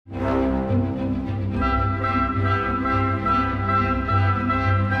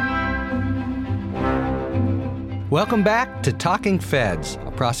Welcome back to Talking Feds,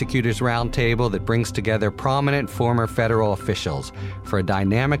 a prosecutors roundtable that brings together prominent former federal officials for a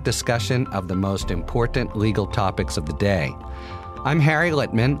dynamic discussion of the most important legal topics of the day. I'm Harry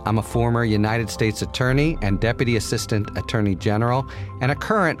Littman. I'm a former United States Attorney and Deputy Assistant Attorney General and a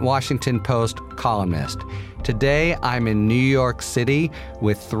current Washington Post columnist. Today, I'm in New York City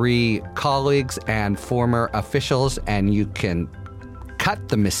with three colleagues and former officials, and you can cut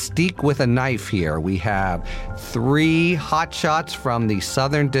the mystique with a knife here. We have three hotshots from the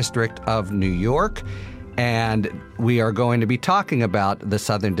Southern District of New York, and we are going to be talking about the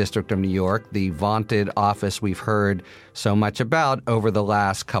Southern District of New York, the vaunted office we've heard so much about over the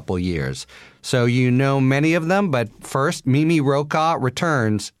last couple years. So you know many of them, but first, Mimi Rocah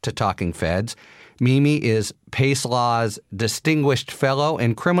returns to Talking Feds. Mimi is Pace Law's Distinguished Fellow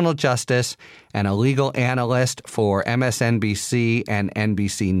in Criminal Justice and a legal analyst for MSNBC and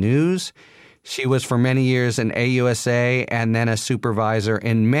NBC News. She was for many years an AUSA and then a supervisor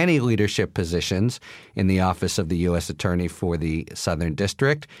in many leadership positions in the Office of the U.S. Attorney for the Southern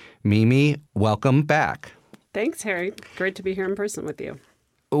District. Mimi, welcome back. Thanks, Harry. Great to be here in person with you.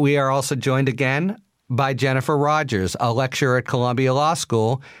 We are also joined again by Jennifer Rogers, a lecturer at Columbia Law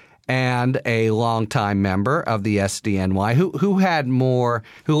School and a longtime member of the SDNY.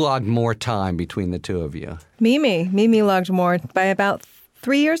 Who logged more time between the two of you? Mimi logged more by about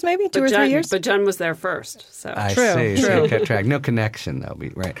 3 years, maybe? 2 or 3 years? But Jen was there first. So. I True. see. So kept track. No connection, though.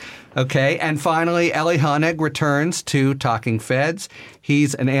 Right. Okay. And finally, Elie Honig returns to Talking Feds.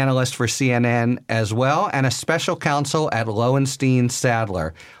 He's an analyst for CNN as well and a special counsel at Lowenstein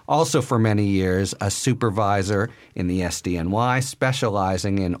Sadler. Also for many years, a supervisor in the SDNY,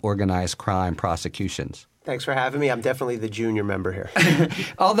 specializing in organized crime prosecutions. Thanks for having me. I'm definitely the junior member here.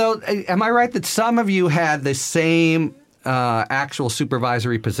 Although, am I right that some of you had the same actual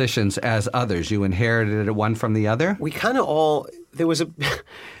supervisory positions as others? You inherited one from the other? We kind of all, there was a...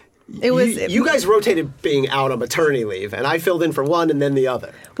 You guys rotated being out on maternity leave, and I filled in for one and then the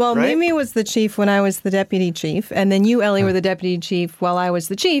other. Well, right? Mimi was the chief when I was the deputy chief, and then you, Ellie, were the deputy chief while I was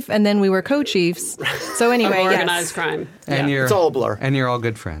the chief, and then we were co-chiefs. So anyway, organized crime. And it's all a blur. And you're all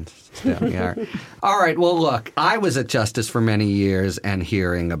good friends. Yeah, we are. All right. Well, look, I was at Justice for many years and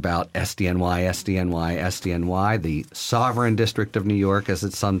hearing about SDNY, the Sovereign District of New York, as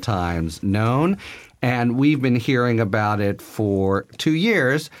it's sometimes known. And we've been hearing about it for 2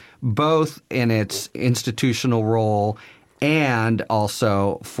 years, both in its institutional role and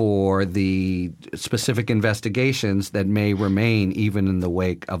also for the specific investigations that may remain even in the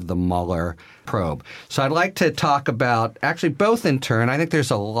wake of the Mueller probe. So I'd like to talk about actually both in turn. I think there's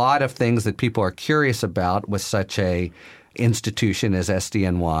a lot of things that people are curious about with such a institution as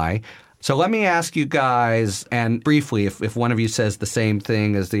SDNY. So let me ask you guys, and briefly, if one of you says the same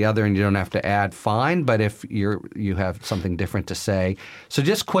thing as the other and you don't have to add, fine, but if you have something different to say. So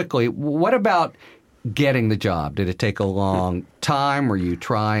just quickly, what about getting the job? Did it take a long time? Were you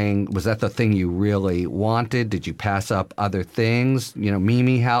trying? Was that the thing you really wanted? Did you pass up other things? You know,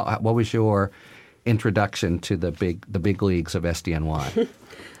 Mimi, what was your introduction to the big leagues of SDNY?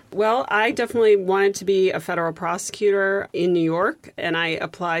 Well, I definitely wanted to be a federal prosecutor in New York, and I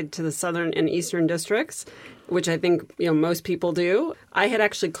applied to the Southern and Eastern districts, which I think most people do. I had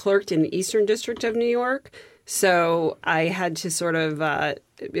actually clerked in the Eastern District of New York, so I had to sort of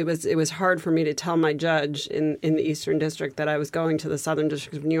it was hard for me to tell my judge in the Eastern District that I was going to the Southern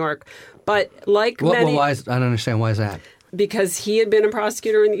District of New York. But like many, I don't understand. Why is that? Because he had been a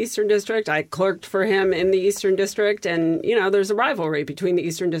prosecutor in the Eastern District. I clerked for him in the Eastern District. And, there's a rivalry between the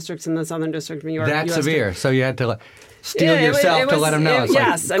Eastern Districts and the Southern District of New York. That severe. So you had to steel yourself to let him know.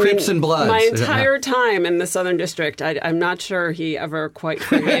 Yes. Crips and Bloods. My entire time in the Southern District, I'm not sure he ever quite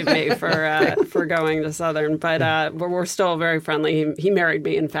forgave me for going to Southern. But we're still very friendly. He married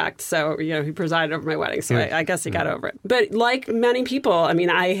me, in fact. So, he presided over my wedding. So I guess he got over it. But like many people,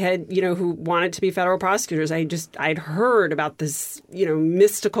 I had, who wanted to be federal prosecutors, I'd heard about this,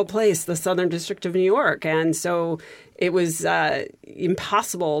 mystical place, the Southern District of New York. And so it was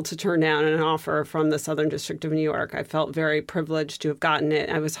impossible to turn down an offer from the Southern District of New York. I felt very privileged to have gotten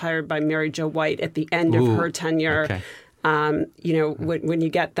it. I was hired by Mary Jo White at the end of her tenure. Okay. When you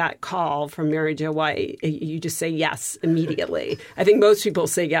get that call from Mary Jo White, you just say yes immediately. I think most people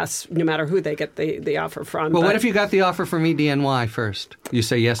say yes no matter who they get the offer from. Well, what if you got the offer from EDNY first? You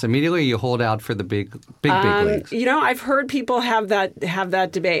say yes immediately, or you hold out for the big leagues? I've heard people have that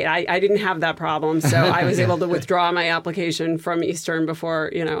debate. I didn't have that problem, so I was able to withdraw my application from Eastern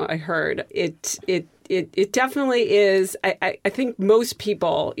before I heard it. it definitely is. I think most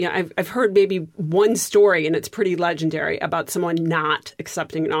people, I've heard maybe one story, and it's pretty legendary, about someone not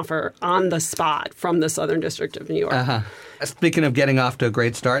accepting an offer on the spot from the Southern District of New York. Uh-huh. Speaking of getting off to a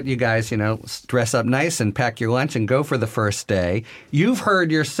great start, you guys, dress up nice and pack your lunch and go for the first day. You've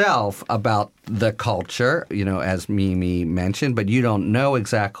heard yourself about the culture, as Mimi mentioned, but you don't know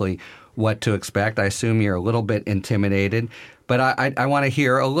exactly what to expect. I assume you're a little bit intimidated. But I want to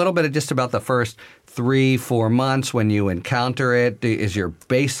hear a little bit just about the first 3-4 months when you encounter it. Is your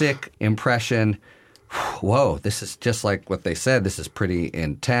basic impression, whoa, this is just like what they said, this is pretty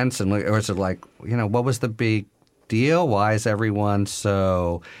intense? Or is it like, what was the big deal? Why is everyone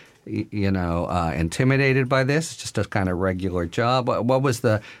so, intimidated by this? It's just a kind of regular job. What was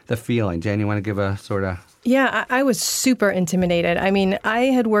the feeling? Jen, you want to give a sort of... Yeah, I was super intimidated. I mean, I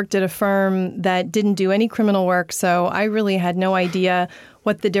had worked at a firm that didn't do any criminal work, so I really had no idea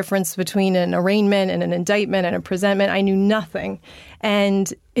what the difference between an arraignment and an indictment and a presentment. I knew nothing.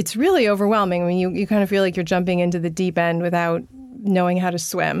 And it's really overwhelming. I mean, you kind of feel like you're jumping into the deep end without knowing how to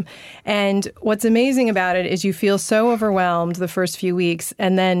swim. And what's amazing about it is you feel so overwhelmed the first few weeks,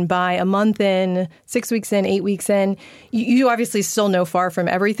 and then by a month in, 6 weeks in, 8 weeks in, you obviously still know far from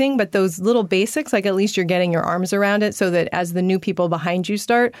everything, but those little basics, like at least you're getting your arms around it so that as the new people behind you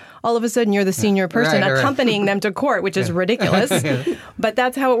start, all of a sudden you're the senior person accompanying them to court, which is ridiculous. But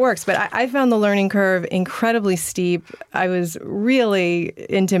that's how it works. But I found the learning curve incredibly steep. I was really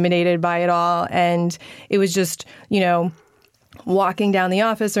intimidated by it all. And it was just, walking down the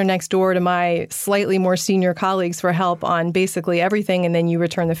office or next door to my slightly more senior colleagues for help on basically everything, and then you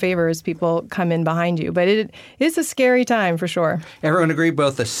return the favor as people come in behind you. But it is a scary time for sure. Everyone agree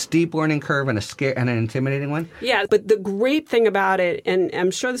both a steep learning curve and an intimidating one? Yeah, but the great thing about it, and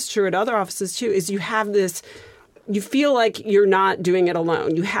I'm sure this is true at other offices too, is you have this... You feel like you're not doing it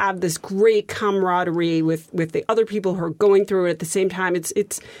alone. You have this great camaraderie with the other people who are going through it at the same time.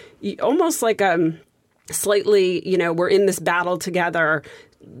 It's almost like slightly, we're in this battle together,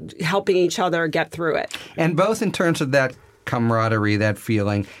 helping each other get through it. And both in terms of that camaraderie, that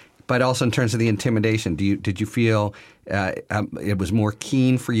feeling, but also in terms of the intimidation. Did you feel it was more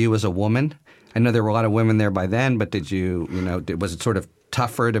keen for you as a woman? I know there were a lot of women there by then, but was it sort of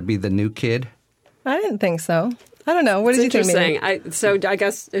tougher to be the new kid? I didn't think so. I don't know. What did you think? Interesting. So I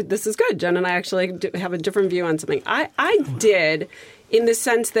guess this is good. Jen and I actually have a different view on something. I did, in the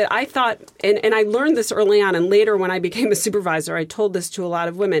sense that I thought, and I learned this early on, and later when I became a supervisor, I told this to a lot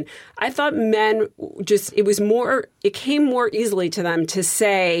of women. I thought men it came more easily to them to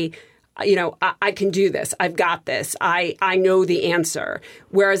say, I can do this. I've got this. I know the answer.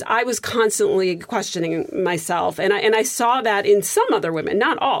 Whereas I was constantly questioning myself. And I saw that in some other women,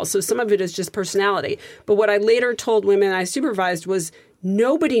 not all. So some of it is just personality. But what I later told women I supervised was,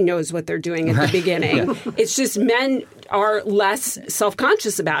 nobody knows what they're doing at the beginning. It's just men are less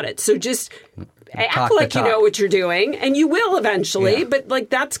self-conscious about it. So just act like you know what you're doing, and you will eventually, but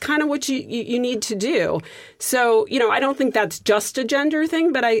that's kind of what you need to do. So, I don't think that's just a gender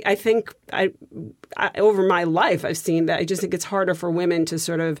thing, but I think over my life, I've seen that. I just think it's harder for women to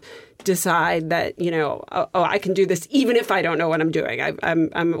sort of decide that, I can do this even if I don't know what I'm doing.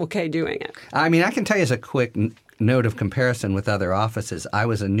 I'm okay doing it. I mean, I can tell you as a quick note of comparison with other offices, I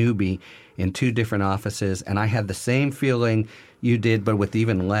was a newbie in 2 different offices, and I had the same feeling you did, but with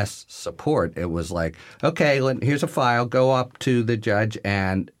even less support. It was like, okay, here's a file, go up to the judge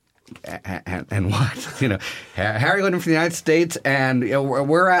and what? Harry Linden from the United States, and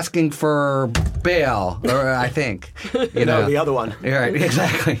we're asking for bail, or I think. No, the other one. Right,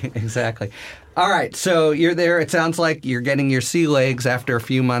 exactly. All right, so you're there. It sounds like you're getting your sea legs after a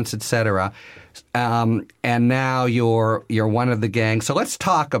few months, et cetera. And now you're one of the gang. So let's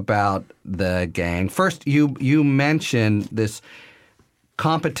talk about the gang. First, you mentioned this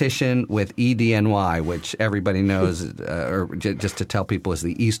competition with SDNY, which everybody knows, or just to tell people, is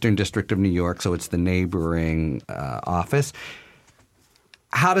the Eastern District of New York. So it's the neighboring office.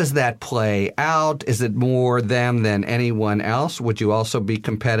 How does that play out? Is it more them than anyone else? Would you also be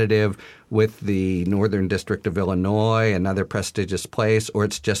competitive with the Northern District of Illinois, another prestigious place, or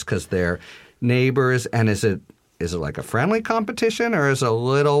it's just because they're neighbors? And is it like a friendly competition, or is it a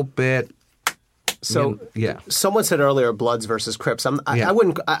little bit? So, someone said earlier, Bloods versus Crips.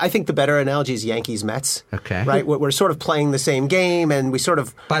 I think the better analogy is Yankees Mets. Okay, right? We're sort of playing the same game, and we sort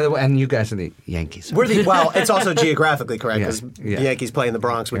of. By the way, and you guys are the Yankees. Well, it's also geographically correct because the Yankees play in the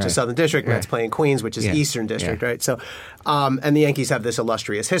Bronx, which is Southern District. Mets play in Queens, which is Eastern District, right? So, and the Yankees have this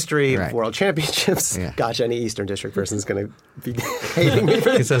illustrious history of world championships. Yeah. Gosh, any Eastern District person is going to be hating me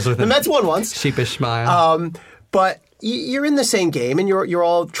for this. The Mets won once. Sheepish smile. But you're in the same game and you're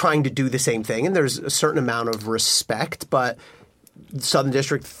all trying to do the same thing, and there's a certain amount of respect, but Southern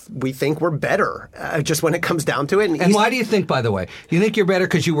District, we think we're better just when it comes down to it. And why do you think, by the way? You think you're better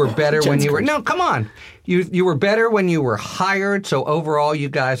because you were better when you were... No, come on. You were better when you were hired, so overall you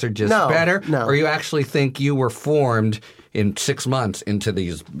guys are just better? No. Or you actually think you were formed in 6 months into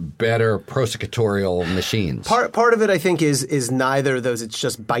these better prosecutorial machines? Part of it, I think, is neither of those. It's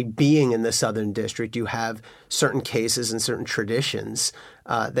just by being in the Southern District, you have certain cases and certain traditions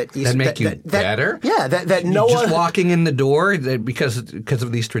that make you better. Yeah, that no just one walking in the door because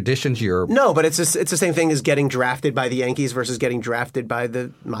of these traditions. You're no, but it's the same thing as getting drafted by the Yankees versus getting drafted by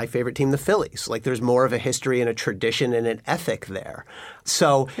my favorite team, the Phillies. Like there's more of a history and a tradition and an ethic there.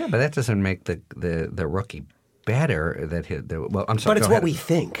 So yeah, but that doesn't make the rookie better. Well, I'm sorry. But it's what we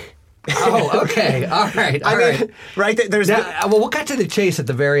think. Oh, okay. All right. Right? There's well, we'll cut to the chase at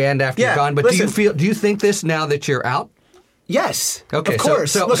the very end after you're gone. But listen, do you think this now that you're out? Yes. Okay. Of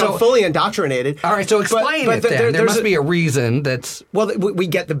course. Look, I'm fully indoctrinated. All right. So explain it then. There must be a reason that's... Well, we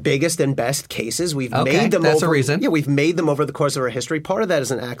get the biggest and best cases. We've made them that's a reason. Yeah, we've made them over the course of our history. Part of that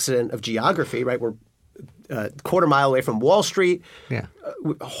is an accident of geography, right? We're quarter mile away from Wall Street. Yeah.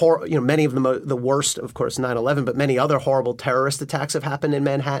 Many of the worst, of course, 9/11, but many other horrible terrorist attacks have happened in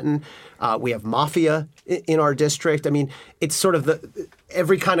Manhattan. We have mafia in our district. I mean, it's sort of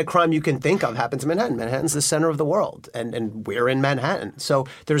every kind of crime you can think of happens in Manhattan. Manhattan's the center of the world, and we're in Manhattan. So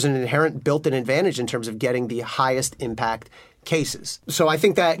there's an inherent built-in advantage in terms of getting the highest impact cases. So I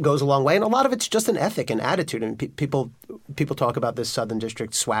think that goes a long way, and a lot of it's just an ethic and attitude. And people talk about this Southern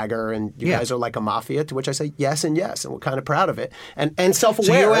District swagger, and you guys are like a mafia, to which I say yes and yes, and we're kind of proud of it. And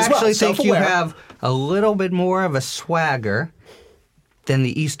self-aware as well. So you actually think you have a little bit more of a swagger than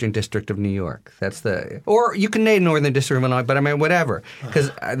the Eastern District of New York. Or you can name Northern District of Illinois, but I mean, whatever,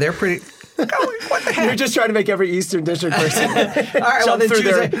 because they're pretty... What the heck? You're just trying to make every Eastern District person all right, well, then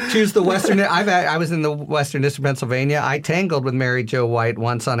choose the Western. I was in the Western District of Pennsylvania. I tangled with Mary Jo White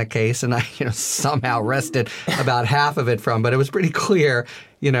once on a case, and I somehow wrested about half of it from. But it was pretty clear,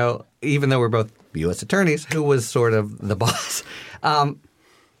 even though we're both U.S. attorneys, who was sort of the boss.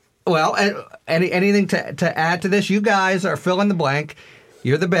 Well, anything to add to this? You guys are fill in the blank.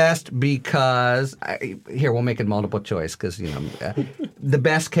 You're the best because here we'll make it multiple choice because the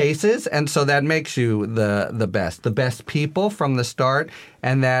best cases, and so that makes you the best people from the start,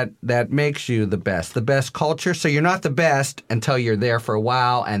 and that makes you the best culture. So you're not the best until you're there for a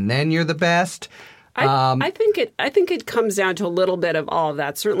while, and then you're the best. I think it comes down to a little bit of all of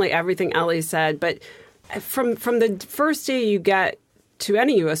that. Certainly everything Ellie said, but from the first day you get to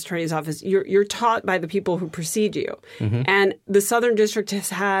any U.S. Attorney's office, you're taught by the people who precede you. Mm-hmm. And the Southern District has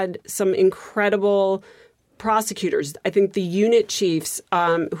had some incredible prosecutors. I think the unit chiefs,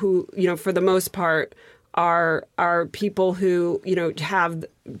 who, for the most part, are people who, have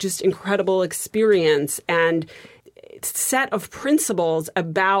just incredible experience and set of principles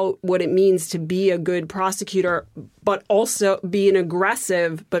about what it means to be a good prosecutor, but also be an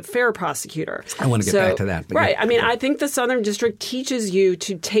aggressive but fair prosecutor. I want to get back to that. Right. I mean, I think the Southern District teaches you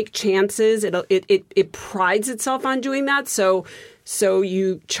to take chances. It prides itself on doing that. So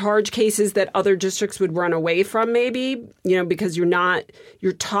you charge cases that other districts would run away from, maybe, because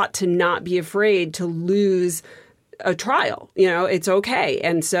you're taught to not be afraid to lose a trial. It's okay.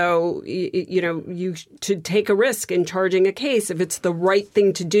 And so, you should take a risk in charging a case if it's the right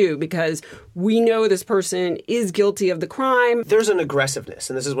thing to do, because we know this person is guilty of the crime. There's an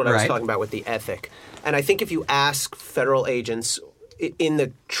aggressiveness, and this is what I was talking about with the ethic. And I think if you ask federal agents in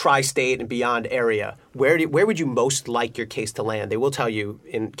the tri-state and beyond area, where would you most like your case to land? They will tell you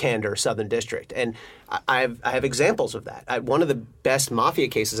in candor, Southern District. And I have examples of that. One of the best mafia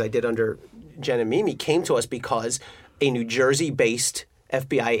cases I did under Jen and Mimi came to us because a New Jersey-based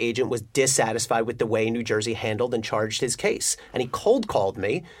FBI agent was dissatisfied with the way New Jersey handled and charged his case. And he cold called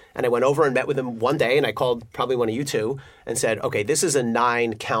me, and I went over and met with him one day, and I called probably one of you two and said, okay, this is a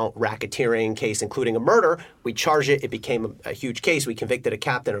 9-count racketeering case, including a murder. We charged it. It became a huge case. We convicted a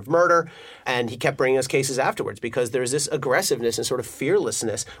captain of murder, and he kept bringing us cases afterwards because there's this aggressiveness and sort of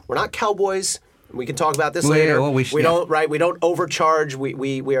fearlessness. We're not cowboys. We can talk about this later. Yeah, well, we don't overcharge.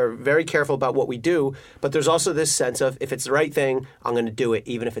 We are very careful about what we do. But there's also this sense of, if it's the right thing, I'm going to do it,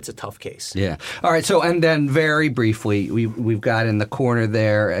 even if it's a tough case. Yeah. All right. So, and then very briefly, we've got in the corner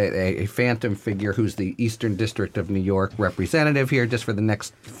there a phantom figure who's the Eastern District of New York representative here, just for the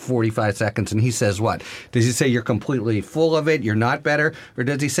next 45 seconds. And he says what? Does he say you're completely full of it, you're not better, or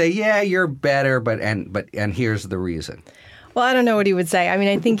does he say, yeah, you're better, but here's the reason? Well, I don't know what he would say. I mean,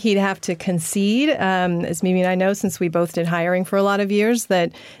 I think he'd have to concede, as Mimi and I know, since we both did hiring for a lot of years,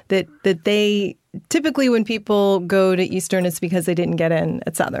 that they typically when people go to Eastern, it's because they didn't get in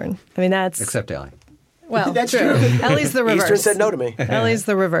at Southern. I mean, that's... Except Ellie. Well, that's true. Ellie's the reverse. Eastern said no to me. Ellie's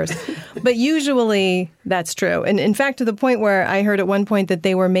the reverse. But usually that's true. And in fact, to the point where I heard at one point that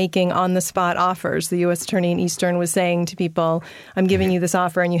they were making on-the-spot offers. The U.S. Attorney in Eastern was saying to people, I'm giving you this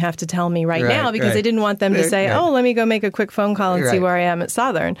offer and you have to tell me right now, because they didn't want them to say, oh, let me go make a quick phone call and see where I am at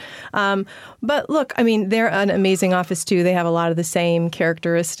Southern. But look, I mean, they're an amazing office too. They have a lot of the same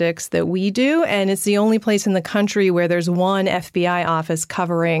characteristics that we do. And it's the only place in the country where there's one FBI office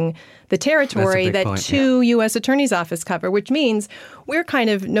covering the territory that two U.S. Attorney's office cover, which means we're kind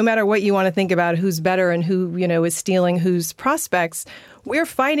of, no matter what you want to think about who's better and who, is stealing whose prospects, we're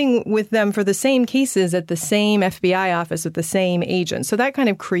fighting with them for the same cases at the same FBI office with the same agents. So that kind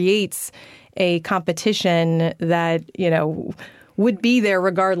of creates a competition that, would be there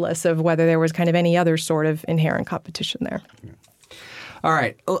regardless of whether there was kind of any other sort of inherent competition there. All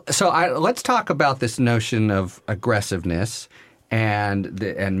right. So let's talk about this notion of aggressiveness. And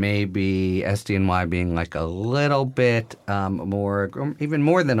maybe SDNY being like a little bit more, even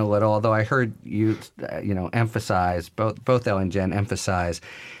more than a little. Although I heard you, emphasize both Elle and Jen emphasize,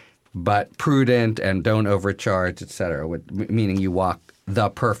 but prudent and don't overcharge, et cetera. Meaning you walk the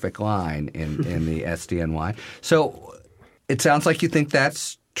perfect line in the SDNY. So it sounds like you think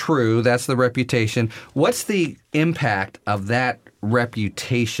that's true. That's the reputation. What's the impact of that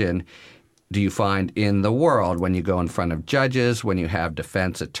reputation? Do you find in the world when you go in front of judges, when you have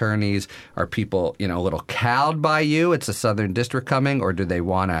defense attorneys? Are people, a little cowed by you? It's a Southern District coming, or do they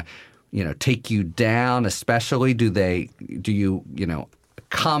want to, take you down? Especially, do you,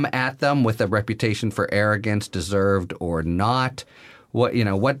 come at them with a reputation for arrogance, deserved or not? What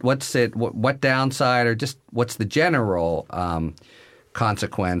downside, or just what's the general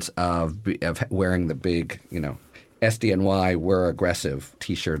consequence of wearing the big, SDNY, we're aggressive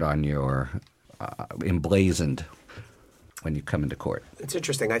T-shirt on your emblazoned when you come into court? It's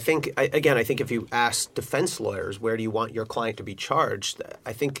interesting. I think if you ask defense lawyers, where do you want your client to be charged,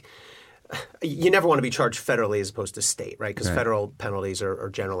 I think you never want to be charged federally as opposed to state, right? Because federal penalties are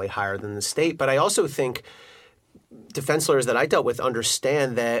generally higher than the state. But I also think defense lawyers that I dealt with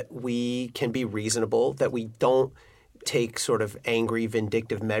understand that we can be reasonable, that we don't take sort of angry,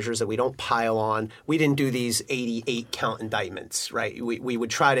 vindictive measures, that we don't pile on. We didn't do these 88 count indictments, right? We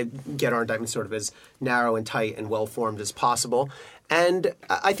would try to get our indictments sort of as narrow and tight and well-formed as possible. And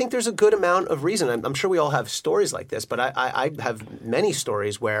I think there's a good amount of reason. I'm sure we all have stories like this, but I have many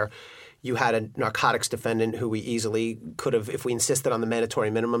stories where you had a narcotics defendant who we easily could have, if we insisted on the mandatory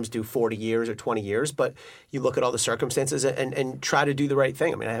minimums, do 40 years or 20 years. But you look at all the circumstances and try to do the right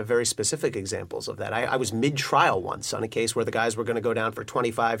thing. I mean, I have very specific examples of that. I was mid-trial once on a case where the guys were going to go down for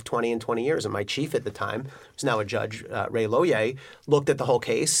 25, 20, and 20 years. And my chief at the time, who's now a judge, Ray Loyer, looked at the whole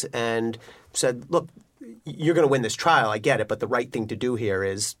case and said, look, you're going to win this trial. I get it. But the right thing to do here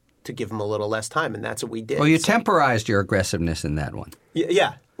is to give them a little less time. And that's what we did. Well, you temporized your aggressiveness in that one.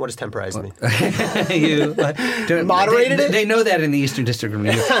 Yeah. What does temporized mean? You moderated it? They know that in the Eastern District of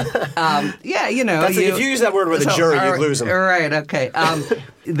New York. That's if you use that word with a jury, you lose them. Right, okay.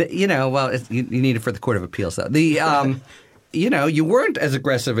 You need it for the Court of Appeals, though. You weren't as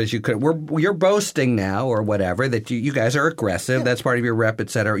aggressive as you could. You're boasting now or whatever that you guys are aggressive. Yeah. That's part of your rep, et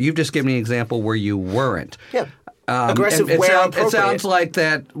cetera. You've just given me an example where you weren't. Yeah. Aggressive where appropriate. It sounds like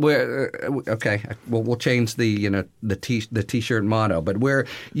that. Okay, we'll change the T-shirt motto, but where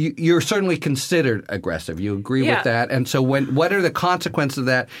you're certainly considered aggressive. You agree with that, and so what are the consequences of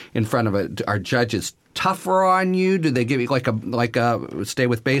that in front of it? Are judges tougher on you? Do they give you like a stay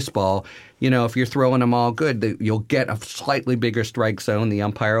with baseball? If you're throwing them all good, you'll get a slightly bigger strike zone. The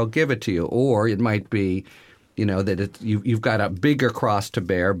umpire will give it to you, or it might be. That you've got a bigger cross to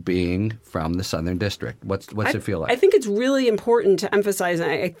bear being from the Southern District. What's it feel like? I think it's really important to emphasize, and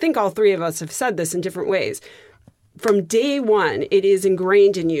I think all three of us have said this in different ways. From day one, it is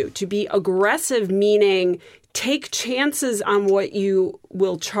ingrained in you to be aggressive, meaning take chances on what you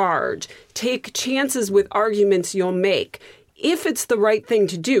will charge. Take chances with arguments you'll make. If it's the right thing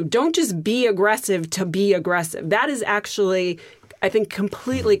to do, don't just be aggressive to be aggressive. That is actually, I think,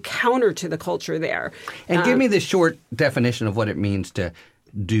 completely counter to the culture there. And give me the short definition of what it means to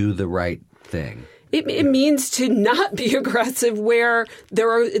do the right thing. It means to not be aggressive where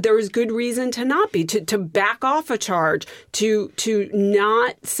there is good reason to not be, to back off a charge, to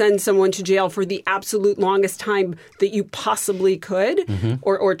not send someone to jail for the absolute longest time that you possibly could,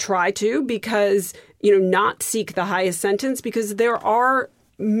 or try to, because not seek the highest sentence, because there are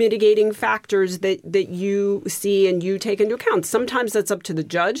mitigating factors that you see and you take into account. Sometimes that's up to the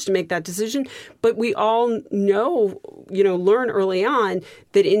judge to make that decision, but we all know, learn early on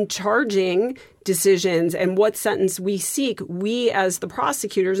that in charging decisions and what sentence we seek, we as the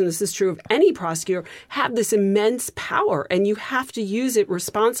prosecutors, and this is true of any prosecutor, have this immense power, and you have to use it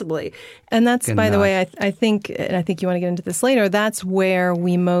responsibly. And that's, by the way, I think you want to get into this later, that's where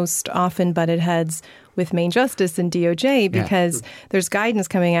we most often butted heads with Main Justice and DOJ, because there's guidance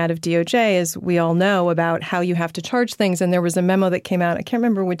coming out of DOJ, as we all know, about how you have to charge things. And there was a memo that came out. I can't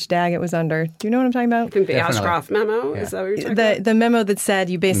remember which DAG it was under. Do you know what I'm talking about? I think the Ashcroft memo. Is that what you're talking about? The memo that said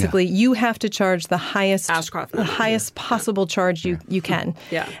you have to charge the highest Ashcroft memo. the highest possible charge you can.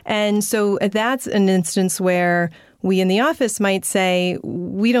 Yeah. And so that's an instance where we in the office might say,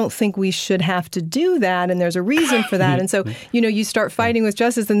 we don't think we should have to do that, and there's a reason for that. And so, you start fighting with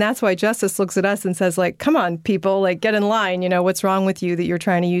Justice, and that's why Justice looks at us and says, come on, people, get in line. What's wrong with you that you're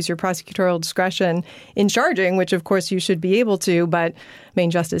trying to use your prosecutorial discretion in charging, which, of course, you should be able to, but Main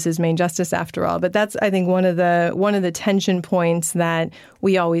Justice is Main Justice after all. But that's, I think, one of the tension points that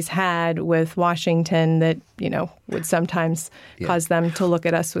we always had with Washington that, would sometimes cause them to look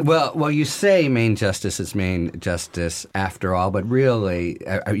at us with... Well, you say Main Justice is Main Justice after all, but really,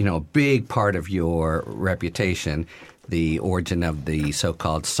 a big part of your reputation, the origin of the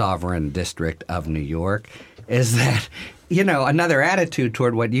so-called Sovereign District of New York, is that, another attitude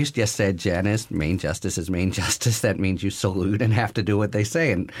toward what you just said, Jen, is Main Justice is Main Justice. That means you salute and have to do what they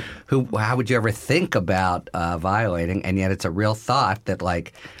say. And how would you ever think about violating? And yet it's a real thought that,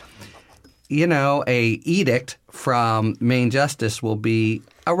 a edict from Main Justice will be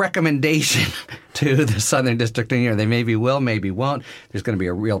a recommendation to the Southern District of New York. They maybe will, maybe won't. There's going to be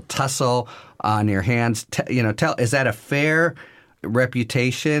a real tussle on your hands. Is that a fair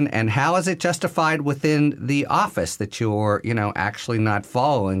reputation, and how is it justified within the office that you're, actually not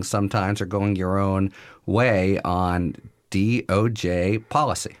following sometimes or going your own way on DOJ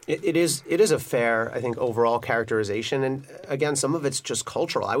policy? It is a fair, I think, overall characterization. And again, some of it's just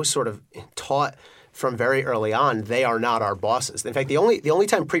cultural. I was sort of taught from very early on, they are not our bosses. In fact, the only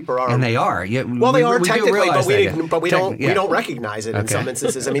time Preet Bharara... And they are. Yeah, well, they are technically, but we don't recognize it in some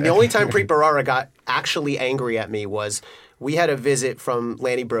instances. I mean, the only time Preet Bharara got actually angry at me was we had a visit from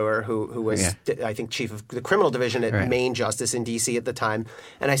Lanny Brewer, who was, I think, chief of the criminal division at Main Justice in D.C. at the time.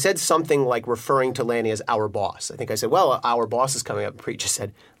 And I said something like referring to Lanny as our boss. I think I said, well, our boss is coming up. Preet just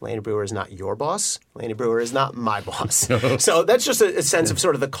said, Lanny Brewer is not your boss. Lanny Brewer is not my boss. So that's just a sense of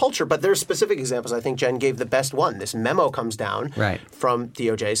sort of the culture. But there's specific examples. I think Jen gave the best one. This memo comes down from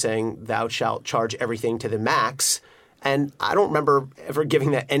DOJ saying, thou shalt charge everything to the max. And I don't remember ever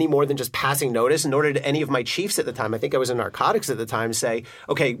giving that any more than just passing notice, nor did any of my chiefs at the time, I think I was in narcotics at the time, say,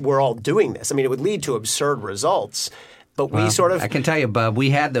 okay, we're all doing this. I mean, it would lead to absurd results. But we sort of... I can tell you, Bub, we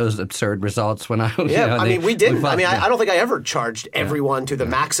had those absurd results when I was... Yeah, we didn't. I don't think I ever charged everyone to the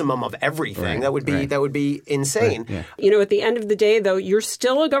maximum of everything. That would be insane. Right. Yeah. At the end of the day, though, you're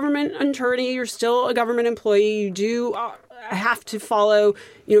still a government attorney. You're still a government employee. You do... have to follow,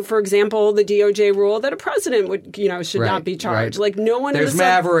 for example, the DOJ rule that a president would, should not be charged. Right. No one. There's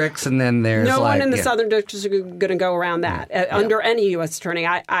mavericks, and then there's no one in the Southern District is going to go around that under any U.S. attorney.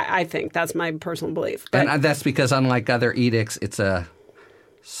 I think that's my personal belief. But, and that's because, unlike other edicts, it's a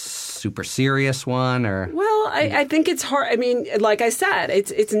super serious one, or I think it's hard. I mean, like I said,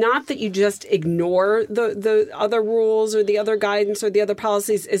 it's not that you just ignore the other rules or the other guidance or the other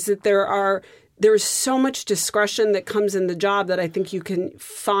policies. Is that there's so much discretion that comes in the job that I think you can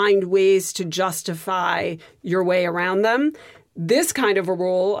find ways to justify your way around them. This kind of a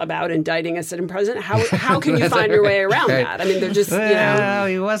rule about indicting a sitting president, how can you find your way around that? I mean, they're just, Well,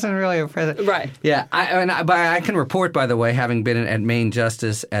 he wasn't really a president. Right. Yeah. I can report, by the way, having been at Main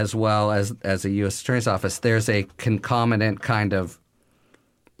Justice as well as a U.S. Attorney's Office, there's a concomitant kind of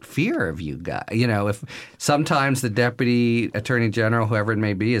fear of you guys. If sometimes the deputy attorney general, whoever it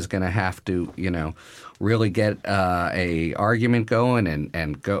may be, is going to have to, really get a argument going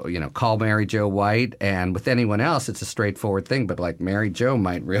and go, call Mary Jo White. And with anyone else, it's a straightforward thing. But like Mary Jo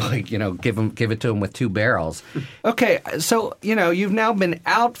might really, give it to him with two barrels. Okay, so you've now been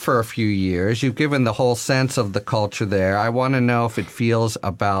out for a few years. You've given the whole sense of the culture there. I want to know if it feels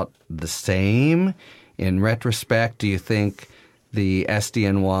about the same in retrospect. Do you think the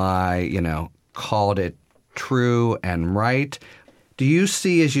SDNY, called it true and right? Do you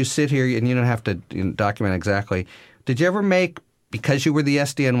see, as you sit here, and you don't have to document exactly, did you ever make, because you were the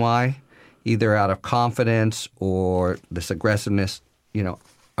SDNY, either out of confidence or this aggressiveness,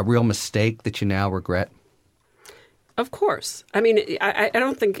 a real mistake that you now regret? Of course. I mean, I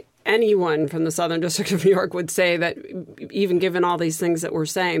don't think anyone from the Southern District of New York would say that even given all these things that we're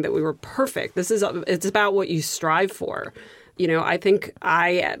saying, that we were perfect. It's about what you strive for. I think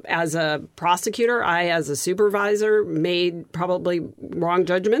I, as a prosecutor, I, as a supervisor, made probably wrong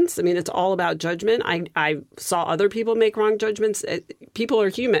judgments. I mean, it's all about judgment. I saw other people make wrong judgments. People are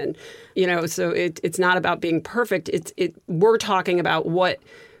human, so it's not about being perfect. We're talking about what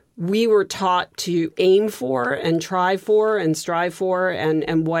we were taught to aim for and try for and strive for,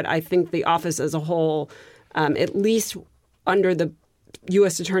 and what I think the office as a whole, at least under the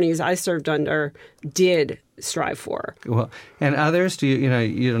U.S. attorneys I served under, did strive for. Well, and others, do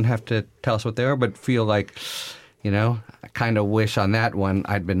you don't have to tell us what they are, but feel like, I kind of wish on that one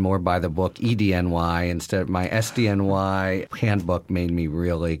I'd been more by the book EDNY instead of my SDNY handbook made me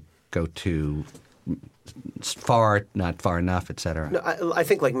really go too far, not far enough, et cetera. No, I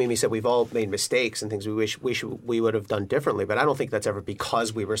think, like Mimi said, we've all made mistakes and things we wish we would have done differently, but I don't think that's ever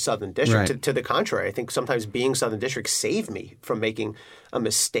because we were Southern District. Right. To the contrary, I think sometimes being Southern District saved me from making a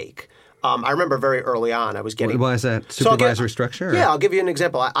mistake. I remember very early on I was getting... Why is that? Supervisory structure? Or? Yeah, I'll give you an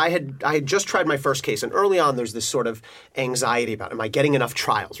example. I had just tried my first case, and early on there's this sort of anxiety about, am I getting enough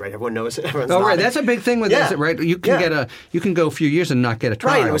trials, right? Everyone knows it. Everyone's right. That's a big thing with this, right? You can you can go a few years and not get a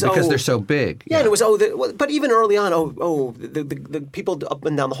trial because they're so big. Yeah, and it was, but even early on, the people up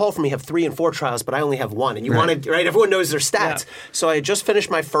and down the hall from me have 3 and 4 trials, but I only have 1. And you wanted, right? Everyone knows their stats. Yeah. So I had just finished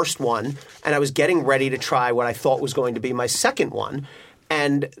my first one, and I was getting ready to try what I thought was going to be my second one.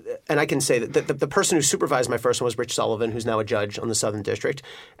 And I can say that the person who supervised my first one was Rich Sullivan, who's now a judge on the Southern District.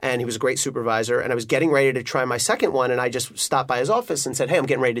 And he was a great supervisor. And I was getting ready to try my second one. And I just stopped by his office and said, hey, I'm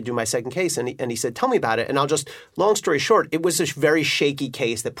getting ready to do my second case. And he said, tell me about it. And long story short, it was a very shaky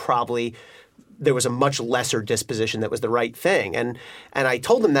case that probably there was a much lesser disposition that was the right thing. And I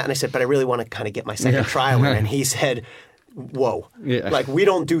told him that. And I said, but I really want to kind of get my second trial in. And he said, whoa. Yeah. Like, we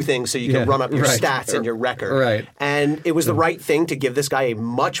don't do things so you can run up your stats and your record. Right. And it was the right thing to give this guy a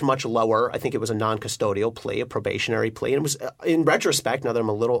much, much lower, I think it was a non-custodial plea, a probationary plea. And it was, in retrospect, now that I'm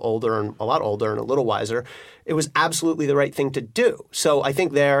a lot older and a little wiser, it was absolutely the right thing to do. So I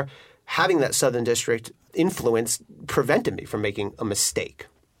think having that Southern District influence prevented me from making a mistake.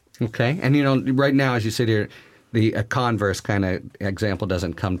 Okay. And, right now, as you sit here, the converse kind of example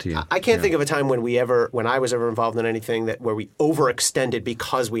doesn't come to you. I can't think of a time when I was ever involved in anything where we overextended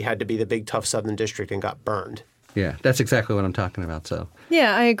because we had to be the big, tough Southern District and got burned. Yeah, that's exactly what I'm talking about. So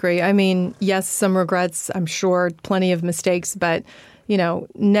yeah, I agree. I mean, yes, some regrets, I'm sure, plenty of mistakes, but,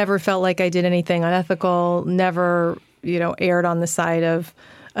 never felt like I did anything unethical, never, erred on the side of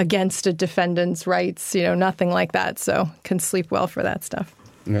against a defendant's rights, nothing like that. So can sleep well for that stuff.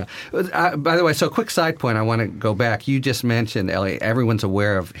 Yeah. By the way, so a quick side point, I want to go back. You just mentioned, Ellie, everyone's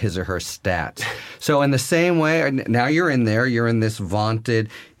aware of his or her stats. So in the same way, now you're in there, you're in this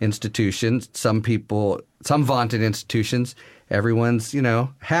vaunted institution. Some vaunted institutions, everyone's,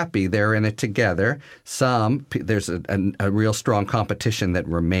 happy. They're in it together. There's a real strong competition that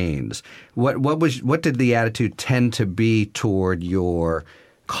remains. What did the attitude tend to be toward your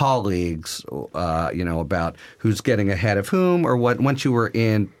colleagues, about who's getting ahead of whom, or what? Once you were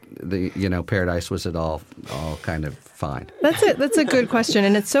in the, paradise, was it all kind of fine? That's a good question,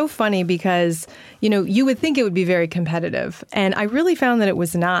 and it's so funny because you would think it would be very competitive, and I really found that it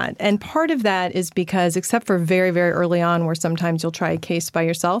was not. And part of that is because, except for very, very early on, where sometimes you'll try a case by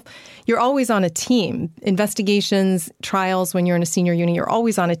yourself, you're always on a team. Investigations, trials, when you're in a senior unit, you're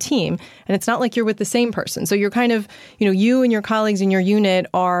always on a team, and it's not like you're with the same person. So you're kind of, you and your colleagues in your unit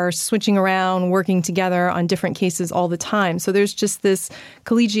are switching around, working together on different cases all the time. So there's just this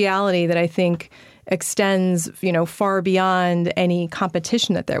collegiality that I think extends, far beyond any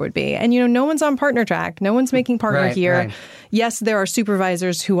competition that there would be. And, no one's on partner track. No one's making partner here. Right. Yes, there are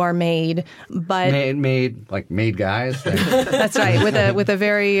supervisors who are made, but made guys. That's right, with a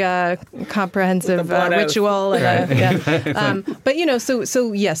very comprehensive ritual. But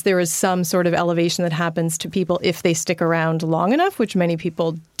so yes, there is some sort of elevation that happens to people if they stick around long enough, which many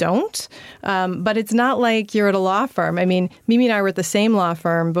people don't. But it's not like you're at a law firm. I mean, Mimi and I were at the same law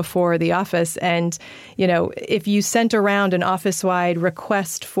firm before the office, and if you sent around an office-wide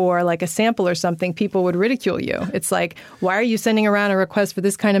request for like a sample or something, people would ridicule you. It's like, why are you sending around a request for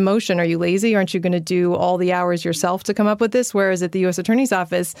this kind of motion? Are you lazy? Aren't you going to do all the hours yourself to come up with this? Whereas at the U.S. Attorney's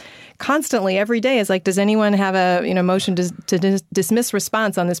Office, constantly, every day, is like, does anyone have a motion to dismiss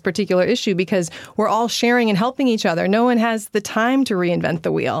response on this particular issue? Because we're all sharing and helping each other. No one has the time to reinvent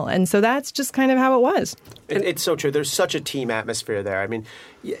the wheel. And so that's just kind of how it was. It's so true. There's such a team atmosphere there. I mean,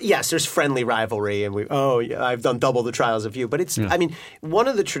 yes, there's friendly rivalry, and I've done double the trials of you. But it's, I mean, one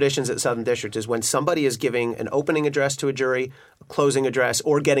of the traditions at Southern District is when somebody is giving an opening address to a jury, a closing address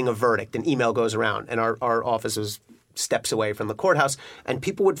or getting a verdict, an email goes around, and our office was steps away from the courthouse, and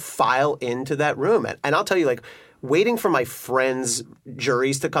people would file into that room. And I'll tell you, like, waiting for my friends'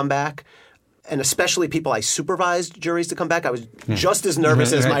 juries to come back, and especially people I supervised juries to come back, I was just as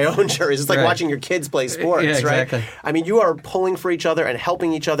nervous as my own juries. It's like watching your kids play sports, exactly. right? I mean, you are pulling for each other and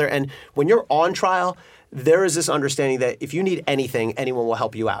helping each other. And when you're on trial, there is this understanding that if you need anything, anyone will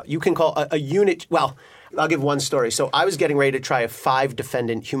help you out. You can call a unit. Well, I'll give one story. So I was getting ready to try a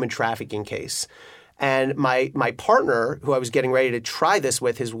 5-defendant human trafficking case. And my partner, who I was getting ready to try this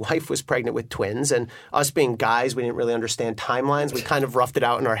with, his wife was pregnant with twins. And us being guys, we didn't really understand timelines. We kind of roughed it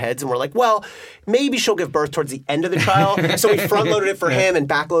out in our heads. And we're like, well, maybe she'll give birth towards the end of the trial. So we front-loaded it for him and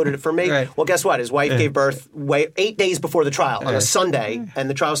back-loaded it for me. Right. Well, guess what? His wife gave birth 8 days before the trial on a Sunday. And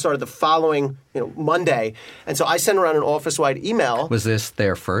the trial started the following Monday. And so I sent around an office-wide email. Was this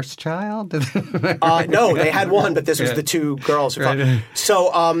their first child? No, they had one, but this was the 2 girls. Right.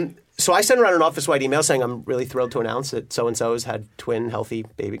 So I sent around an office-wide email saying I'm really thrilled to announce that so-and-so's had twin, healthy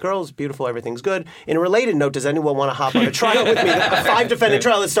baby girls. Beautiful, everything's good. In a related note, does anyone want to hop on a trial with me? A 5-defendant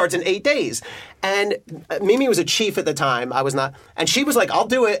trial that starts in 8 days. And Mimi was a chief at the time. I was not. And she was like, I'll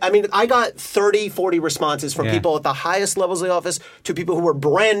do it. I mean, I got 30, 40 responses from people at the highest levels of the office to people who were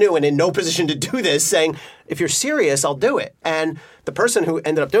brand new and in no position to do this saying, if you're serious, I'll do it. And the person who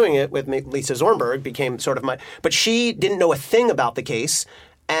ended up doing it with me, Lisa Zornberg, became sort of but she didn't know a thing about the case.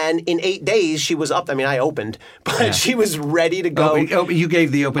 And in 8 days, she was up. I mean, I opened, but she was ready to go. You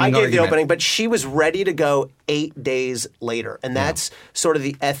gave the opening argument. I gave the opening, but she was ready to go 8 days later. And that's sort of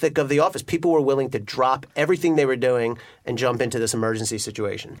the ethic of the office. People were willing to drop everything they were doing and jump into this emergency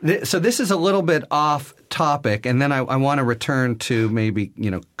situation. So this is a little bit off topic, and then I want to return to maybe,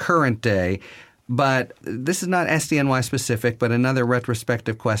 current day. But this is not SDNY specific, but another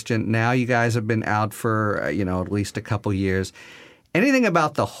retrospective question. Now you guys have been out for, at least a couple years. Anything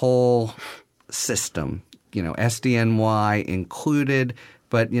about the whole system, SDNY included,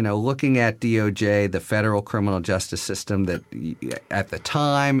 but, looking at DOJ, the federal criminal justice system that at the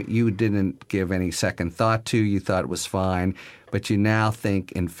time you didn't give any second thought to, you thought it was fine, but you now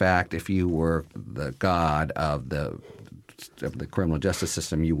think, in fact, if you were the god of the criminal justice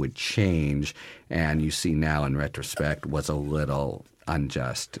system, you would change, and you see now in retrospect was a little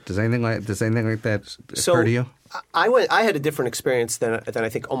unjust. Does anything like that occur to you? I had a different experience than I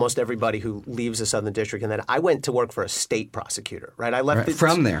think almost everybody who leaves the Southern District, in that I went to work for a state prosecutor. Right, I left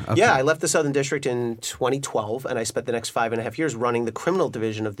from there. Okay. Yeah, I left the Southern District in 2012, and I spent the next 5.5 years running the criminal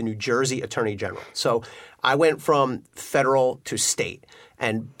division of the New Jersey Attorney General. So I went from federal to state.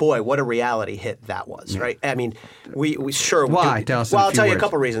 And boy, what a reality hit that was, right? I mean, we sure. Why? Tell us. Well, I'll tell you a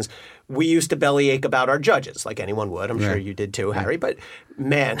couple reasons. We used to bellyache about our judges, like anyone would. I'm sure you did too, Harry. But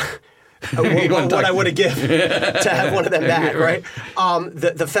man, what I would have given to have one of them back, right?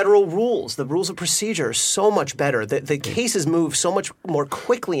 The federal rules, the rules of procedure are so much better. The cases move so much more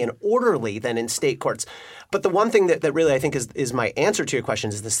quickly and orderly than in state courts. But the one thing that really I think is my answer to your question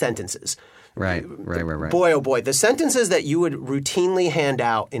is the sentences. Right. Boy, oh boy. The sentences that you would routinely hand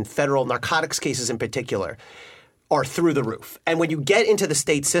out in federal narcotics cases in particular are through the roof. And when you get into the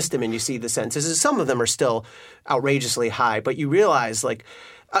state system and you see the sentences, some of them are still outrageously high, but you realize like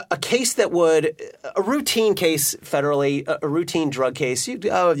a case that would – a routine case federally, a routine drug case,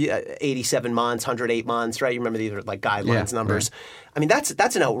 87 months, 108 months, right? You remember these are like guidelines numbers. Right. I mean,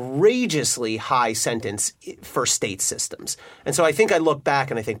 that's an outrageously high sentence for state systems. And so I think I look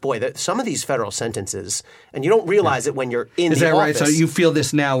back and I think, boy, some of these federal sentences – and you don't realize it when you're in the office. Is that right? So you feel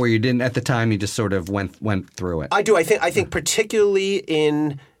this now where you didn't at the time, you just sort of went through it. I do. I think particularly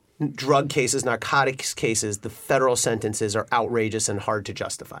in – drug cases, narcotics cases, the federal sentences are outrageous and hard to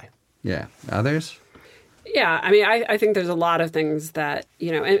justify. Yeah. Others? Yeah. I mean, I think there's a lot of things that,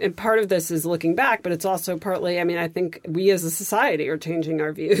 and part of this is looking back, but it's also partly, I mean, I think we as a society are changing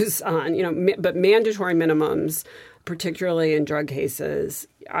our views on, but mandatory minimums, particularly in drug cases,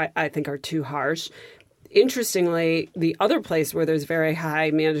 I think are too harsh. Interestingly, the other place where there's very high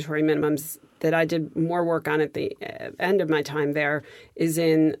mandatory minimums that I did more work on at the end of my time there is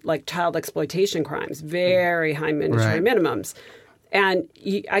in like child exploitation crimes, very high mandatory minimums. And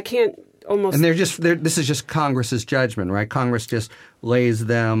I can't almost... And this is just Congress's judgment, right? Congress just lays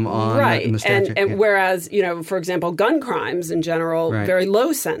them on in the statute. And whereas, for example, gun crimes in general, very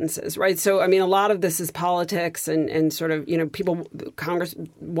low sentences, right? So, I mean, a lot of this is politics and sort of, Congress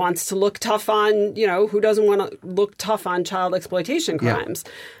wants to look tough on, who doesn't want to look tough on child exploitation crimes?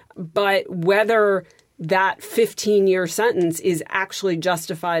 Yeah. But whether that 15-year sentence is actually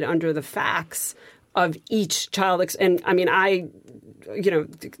justified under the facts of each child. And I mean, I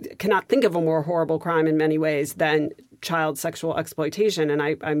cannot think of a more horrible crime in many ways than child sexual exploitation, and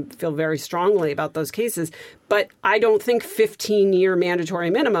I feel very strongly about those cases. But I don't think 15-year mandatory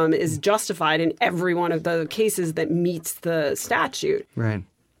minimum is justified in every one of the cases that meets the statute. Right.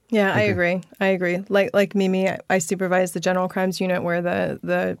 Yeah, I agree. Like Mimi, I supervise the general crimes unit where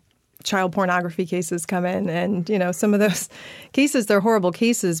the child pornography cases come in. And, some of those cases, they're horrible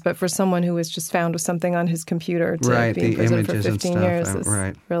cases. But for someone who was just found with something on his computer to be in prison for 15 years is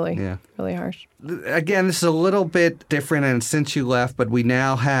really harsh. Again, this is a little bit different, and since you left, but we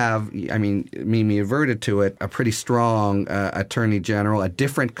now have, Mimi averted to it, a pretty strong attorney general, a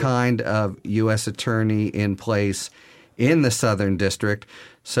different kind of U.S. attorney in place in the Southern District.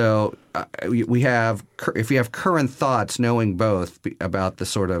 So we have, if you have current thoughts, knowing both about the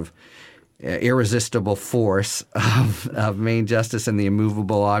sort of irresistible force of Main Justice and the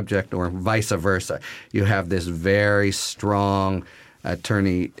immovable object, or vice versa, you have this very strong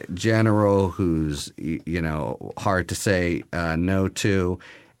attorney general who's hard to say no to,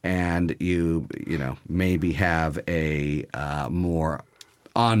 and you maybe have a more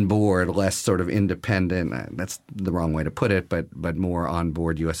on board, less sort of independent, that's the wrong way to put it, but more on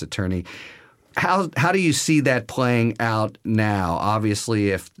board U.S. attorney. How do you see that playing out now? Obviously,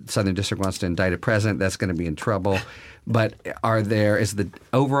 if Southern District wants to indict a president, that's going to be in trouble. But is the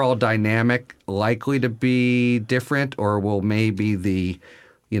overall dynamic likely to be different, or will maybe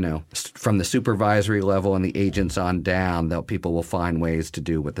from the supervisory level and the agents on down, that people will find ways to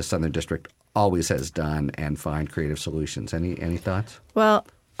do what the Southern District always has done and find creative solutions? Any thoughts? Well,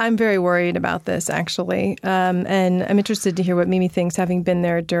 I'm very worried about this, actually. And I'm interested to hear what Mimi thinks, having been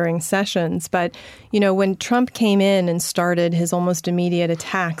there during sessions. But, when Trump came in and started his almost immediate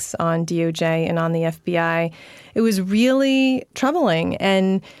attacks on DOJ and on the FBI, it was really troubling.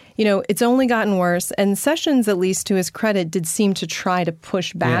 And, it's only gotten worse. And Sessions, at least to his credit, did seem to try to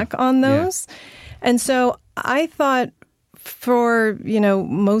push back on those. Yeah. And so I thought, for,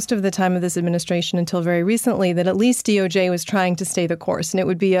 most of the time of this administration until very recently, that at least DOJ was trying to stay the course. And it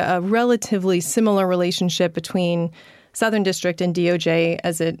would be a relatively similar relationship between Southern District and DOJ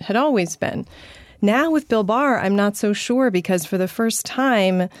as it had always been. Now with Bill Barr, I'm not so sure, because for the first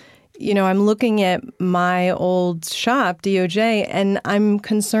time, I'm looking at my old shop, DOJ, and I'm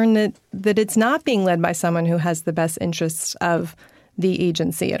concerned that it's not being led by someone who has the best interests of the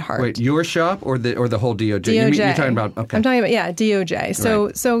agency at heart. Wait, your shop or the whole DOJ? DOJ. You're talking about, okay. I'm talking about, DOJ.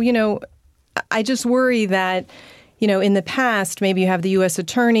 So, I just worry that, in the past, maybe you have the U.S.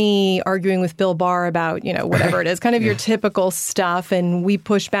 attorney arguing with Bill Barr about, whatever it is, kind of your typical stuff, and we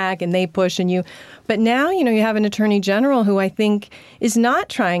push back and they push but now, you have an attorney general who I think is not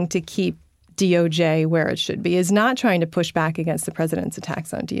trying to keep DOJ where it should be, is not trying to push back against the president's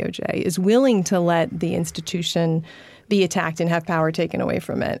attacks on DOJ, is willing to let the institution be attacked and have power taken away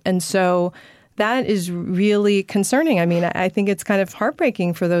from it. And so that is really concerning. I mean, I think it's kind of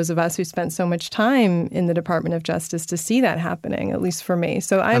heartbreaking for those of us who spent so much time in the Department of Justice to see that happening, at least for me.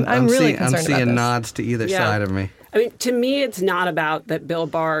 So I'm really concerned about this. I'm seeing nods to either side of me. I mean, to me, it's not about that Bill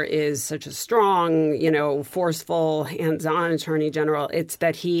Barr is such a strong, forceful, hands-on attorney general. It's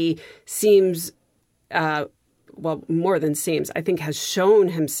that he seems, more than seems, I think has shown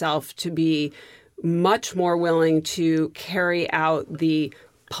himself to be much more willing to carry out the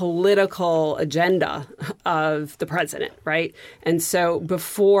political agenda of the president, right? And so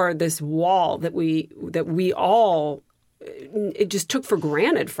before this wall that we all it just took for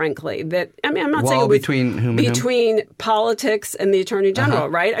granted, frankly, that, I'm not saying it was between politics and the attorney general,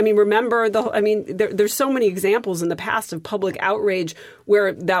 right? I mean, remember there's so many examples in the past of public outrage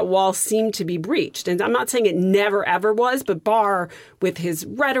where that wall seemed to be breached. And I'm not saying it never, ever was, but Barr, with his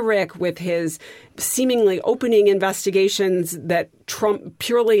rhetoric, with his seemingly opening investigations that Trump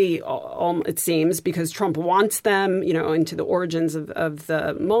purely, it seems, because Trump wants them, into the origins of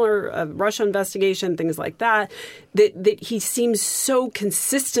the Mueller Russia investigation, things like that he seems so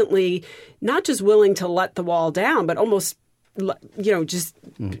consistently not just willing to let the wall down, but almost just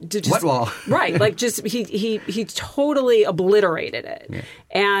what wall? Right. Like he totally obliterated it. Yeah.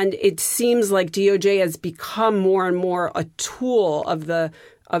 And it seems like DOJ has become more and more a tool of the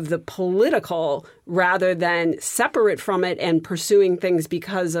political rather than separate from it and pursuing things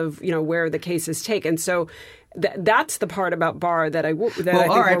because of, where the cases take. And so that's the part about Barr that I think all right,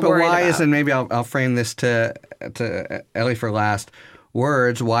 we're worried but why about. isn't, maybe I'll frame this to Ellie for last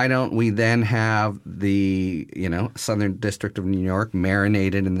words, why don't we then have the, Southern District of New York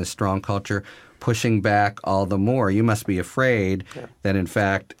marinated in this strong culture? pushing back all the more. You must be afraid that, in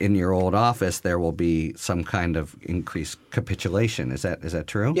fact, in your old office, there will be some kind of increased capitulation. Is that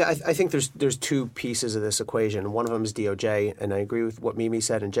true? Yeah, I think there's two pieces of this equation. One of them is DOJ, and I agree with what Mimi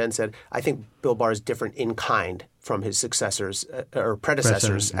said and Jen said. I think Bill Barr is different in kind from his successors or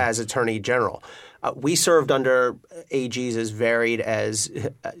predecessors as Attorney General. We served under AGs as varied as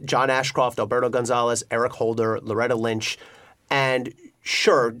John Ashcroft, Alberto Gonzales, Eric Holder, Loretta Lynch, and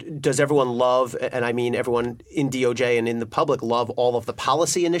sure, does everyone love, and I mean everyone in DOJ and in the public, love all of the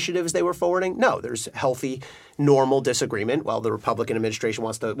policy initiatives they were forwarding? No, there's healthy, normal disagreement. Well, the Republican administration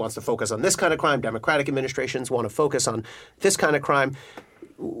wants to focus on this kind of crime. Democratic administrations want to focus on this kind of crime.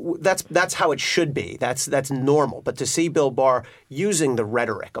 That's how it should be. That's normal. But to see Bill Barr using the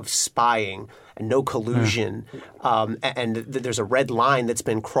rhetoric of spying and no collusion, and there's a red line that's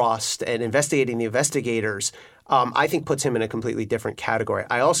been crossed, and investigating the investigators, I think puts him in a completely different category.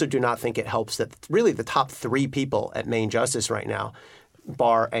 I also do not think it helps that really the top three people at Main Justice right now,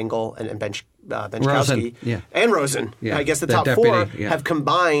 Barr, Engel, and Benchkowski, and Rosen, I guess the top four have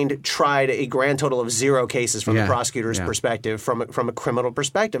combined tried a grand total of 0 cases from the prosecutor's perspective, from a criminal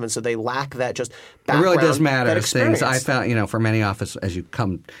perspective, and so they lack that just background. It really does matter. That experience. Things I found, for many offices, as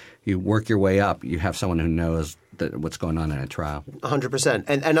you work your way up, you have someone who knows what's going on in a trial. 100%.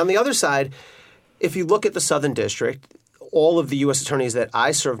 And on the other side, if you look at the Southern District, all of the U.S. attorneys that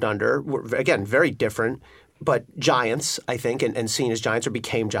I served under were, again, very different, but giants, I think, and seen as giants or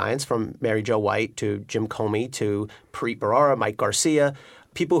became giants, from Mary Jo White to Jim Comey to Preet Bharara, Mike Garcia,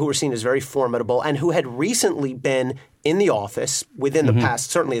 people who were seen as very formidable and who had recently been in the office within the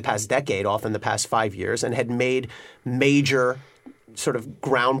past, certainly the past decade, often the past 5 years, and had made major sort of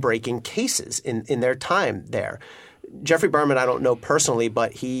groundbreaking cases in their time there. Jeffrey Berman, I don't know personally,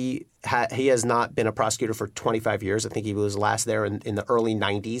 but he has not been a prosecutor for 25 years. I think he was last there in the early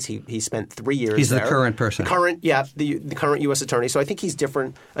 90s. He spent 3 years He's there. the current person. The current U.S. attorney. So I think he's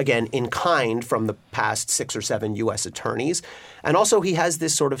different, again, in kind from the past 6 or 7 U.S. attorneys. And also he has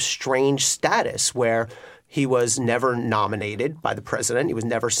this sort of strange status where he was never nominated by the president. He was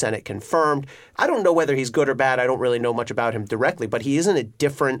never Senate confirmed. I don't know whether he's good or bad. I don't really know much about him directly, but he is in a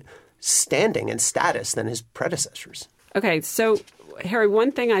different standing and status than his predecessors. Okay, so Harry,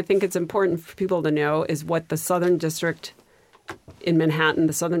 one thing I think it's important for people to know is what the Southern District in Manhattan,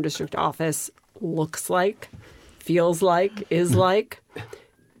 the Southern District office, looks like, feels like, is like.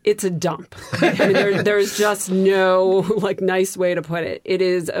 It's a dump. I mean, there's just no nice way to put it. It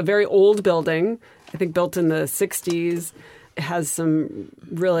is a very old building, I think built in the 60s. It has some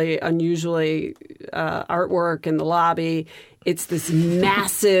really unusually artwork in the lobby. It's this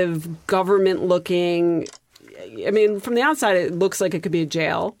massive government-looking. I mean, from the outside, it looks like it could be a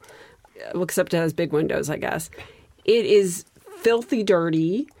jail, except it has big windows, I guess. It is filthy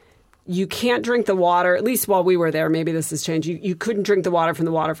dirty. You can't drink the water, at least while we were there. Maybe this has changed. You couldn't drink the water from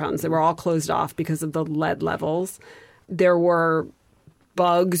the water fountains. They were all closed off because of the lead levels. There were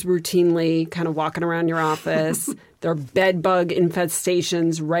bugs routinely kind of walking around your office. There are bed bug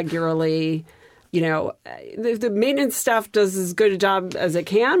infestations regularly. The maintenance staff does as good a job as it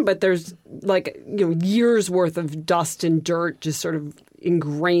can, but there's years worth of dust and dirt just sort of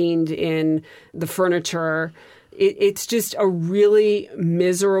ingrained in the furniture. It's just a really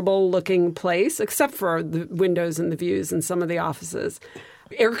miserable looking place, except for the windows and the views in some of the offices.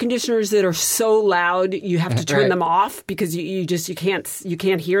 Air conditioners that are so loud you have to turn them off because you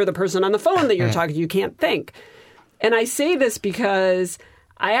can't hear the person on the phone that you're talking to. You can't think. And I say this because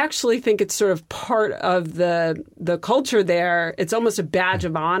I actually think it's sort of part of the culture there. It's almost a badge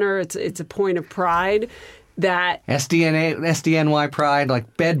of honor. It's a point of pride that SDNY pride,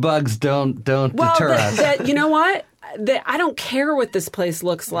 like bed bugs don't deter us. You know what? I don't care what this place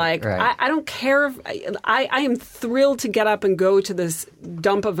looks like. Right. I don't care. I am thrilled to get up and go to this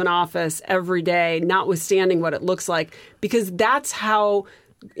dump of an office every day, notwithstanding what it looks like, because that's how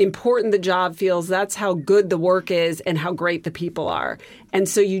important the job feels. That's how good the work is and how great the people are. And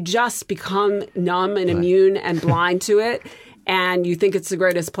so you just become numb and immune and blind to it. And you think it's the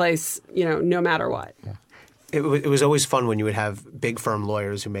greatest place, no matter what. Yeah. It was always fun when you would have big firm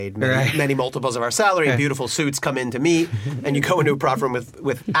lawyers who made many multiples of our salary and beautiful suits come in to meet, and you go into a prop room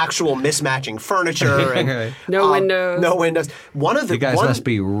with actual mismatching furniture and no windows. No windows. You guys must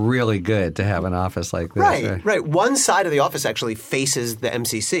be really good to have an office like this. Right. One side of the office actually faces the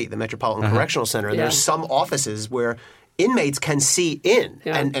MCC, the Metropolitan Correctional Center, and there's some offices where inmates can see in.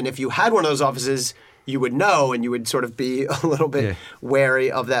 Yeah. And if you had one of those offices, you would know, and you would sort of be a little bit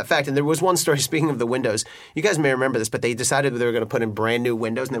wary of that fact. And there was one story, speaking of the windows, you guys may remember this, but they decided they were going to put in brand new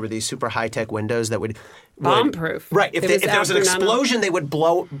windows, and there were these super high-tech windows that would bomb-proof. Right. If there was an explosion, they would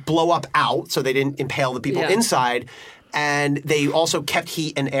blow up out so they didn't impale the people inside. And they also kept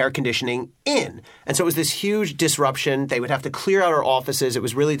heat and air conditioning in. And so it was this huge disruption. They would have to clear out our offices. It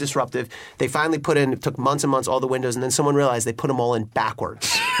was really disruptive. They finally put in, it took months and months, all the windows, and then someone realized they put them all in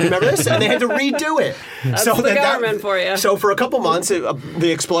backwards. Remember this? And they had to redo it. That's the government for you. So for a couple months,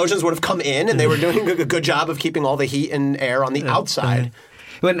 the explosions would have come in, and they were doing a good job of keeping all the heat and air on the outside.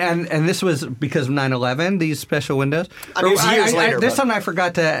 And this was because of 9/11, these special windows? I mean, it was years later. There's something I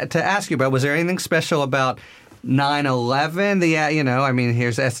forgot to ask you about. Was there anything special about 9/11,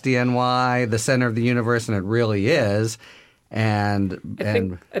 here's SDNY, the center of the universe, and it really is. And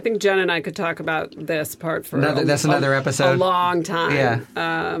I think Jen and I could talk about this part for another episode. A long time. Yeah.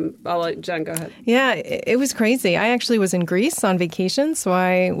 I'll let Jen go ahead. Yeah, it was crazy. I actually was in Greece on vacation, so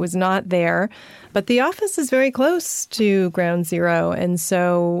I was not there. But the office is very close to Ground Zero, and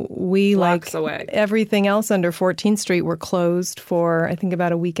so we, blocks away. Everything else under 14th Street, were closed for, I think,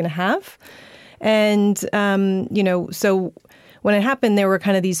 about a week and a half. And, so when it happened, there were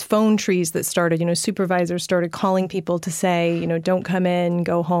kind of these phone trees that started, supervisors started calling people to say, don't come in,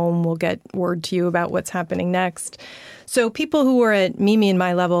 go home, we'll get word to you about what's happening next. So people who were at Mimi and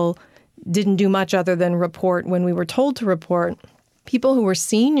my level didn't do much other than report when we were told to report. People who were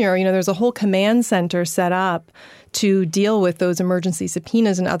senior, there's a whole command center set up to deal with those emergency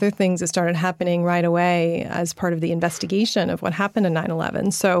subpoenas and other things that started happening right away as part of the investigation of what happened in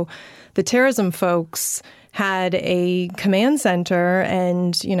 9/11. So the terrorism folks had a command center,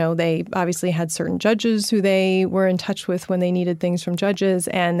 and, they obviously had certain judges who they were in touch with when they needed things from judges,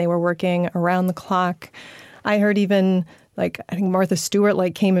 and they were working around the clock. I heard even, I think Martha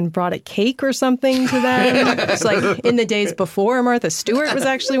Stewart, came and brought a cake or something to them. It's in the days before Martha Stewart was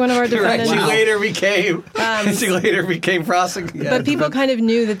actually one of our defendants. Right. She later became prosecutor. But people kind of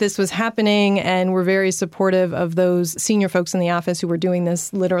knew that this was happening and were very supportive of those senior folks in the office who were doing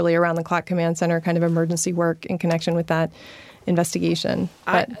this literally around the clock command center kind of emergency work in connection with that investigation.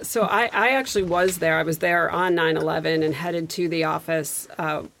 I actually was there. I was there on 9/11 and headed to the office.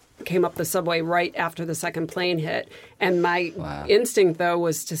 Came up the subway right after the second plane hit. And my instinct, though,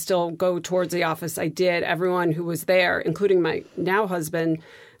 was to still go towards the office. I did. Everyone who was there, including my now husband,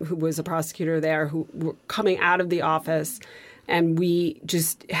 who was a prosecutor there, who were coming out of the office. And we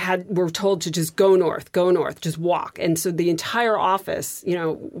were told to just go north, just walk. And so the entire office,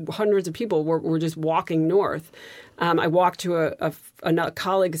 hundreds of people were just walking north. I walked to a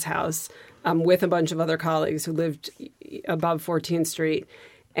colleague's house with a bunch of other colleagues who lived above 14th Street.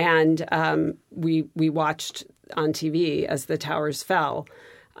 And we watched on TV as the towers fell.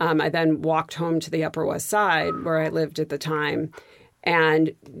 I then walked home to the Upper West Side, where I lived at the time,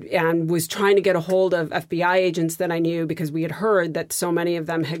 and was trying to get a hold of FBI agents that I knew, because we had heard that so many of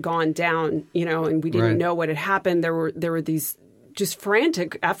them had gone down, and we didn't know what had happened. There were these just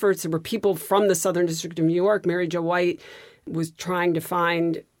frantic efforts. There were people from the Southern District of New York. Mary Jo White was trying to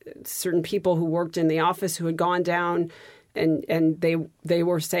find certain people who worked in the office who had gone down. And they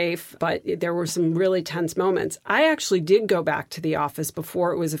were safe, but there were some really tense moments. I actually did go back to the office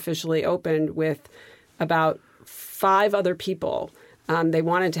before it was officially opened with about 5 other people. They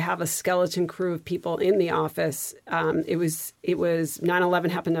wanted to have a skeleton crew of people in the office. It was 9/11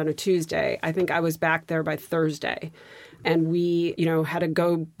 happened on a Tuesday. I think I was back there by Thursday, and we had to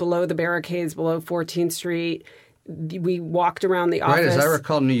go below the barricades below 14th Street. We walked around the office. Right, as I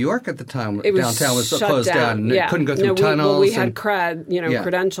recall, New York at the time, downtown was closed down. Yeah. Couldn't go through tunnels. We had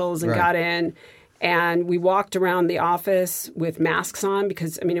credentials and got in. And we walked around the office with masks on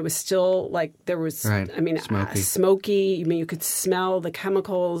because, it was still there was, smoky. You could smell the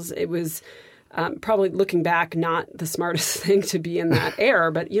chemicals. It was probably, looking back, not the smartest thing to be in that air.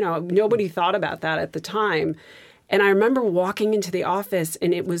 But, nobody thought about that at the time. And I remember walking into the office,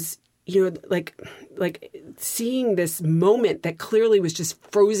 and it was, like seeing this moment that clearly was just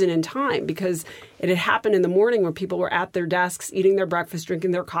frozen in time, because it had happened in the morning where people were at their desks, eating their breakfast,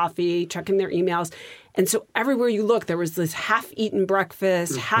 drinking their coffee, checking their emails. And so everywhere you look, there was this half-eaten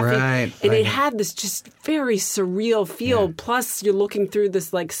breakfast, it had this just very surreal feel. Yeah. Plus, you're looking through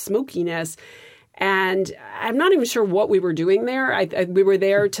this smokiness. And I'm not even sure what we were doing there. We were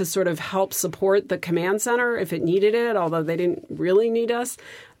there to sort of help support the command center if it needed it, although they didn't really need us.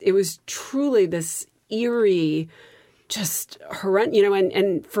 It was truly this eerie, just horrendous,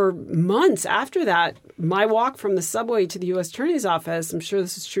 and for months after that, my walk from the subway to the U.S. Attorney's office, I'm sure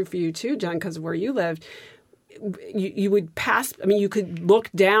this is true for you too, Jen, because of where you lived, you would pass, you could look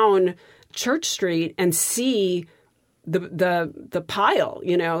down Church Street and see the pile,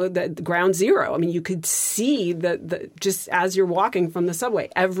 the ground zero. I mean, you could see the just as you're walking from the subway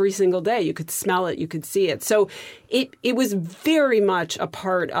every single day, you could smell it, you could see it. So it was very much a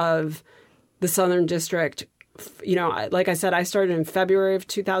part of the Southern District. Like I said, I started in February of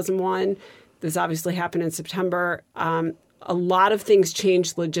 2001. This obviously happened in September. A lot of things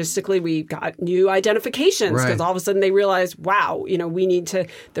changed logistically. We got new identifications because all of a sudden they realized, wow,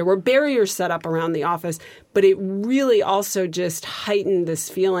 there were barriers set up around the office. But it really also just heightened this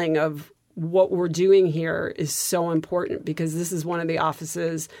feeling of what we're doing here is so important because this is one of the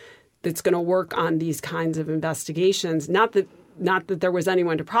offices that's going to work on these kinds of investigations. Not that there was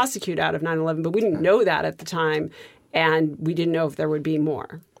anyone to prosecute out of 9/11, but we didn't know that at the time, and we didn't know if there would be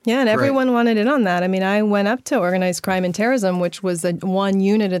more. Yeah, and everyone wanted in on that. I mean, I went up to Organized Crime and Terrorism, which was one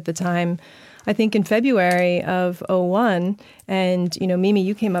unit at the time, I think in February of 2001. And, Mimi,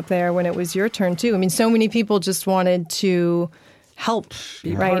 you came up there when it was your turn, too. I mean, so many people just wanted to help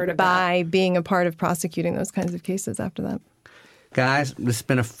by being a part of prosecuting those kinds of cases after that. Guys, this has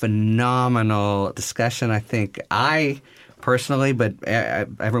been a phenomenal discussion. I think personally, but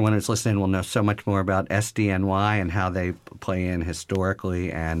everyone who's listening will know so much more about SDNY and how they play in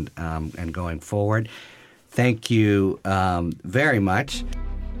historically and going forward. Thank you very much.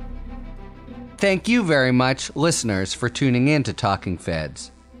 Thank you very much, listeners, for tuning in to Talking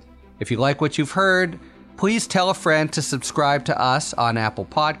Feds. If you like what you've heard, please tell a friend to subscribe to us on Apple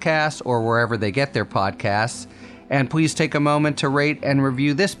Podcasts or wherever they get their podcasts, and please take a moment to rate and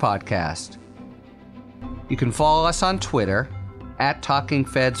review this podcast. You can follow us on Twitter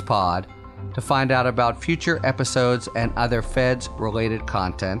 @TalkingFedsPod to find out about future episodes and other Feds-related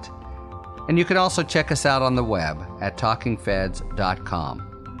content. And you can also check us out on the web at TalkingFeds.com.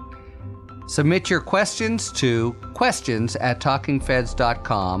 Submit your questions to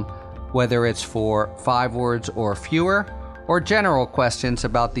questions@TalkingFeds.com, whether it's for 5 words or fewer, or general questions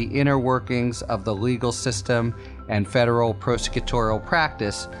about the inner workings of the legal system and federal prosecutorial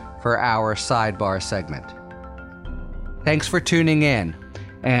practice for our sidebar segment. Thanks for tuning in,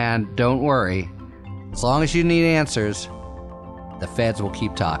 and don't worry, as long as you need answers, the feds will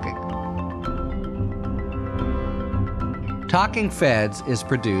keep talking. Talking Feds is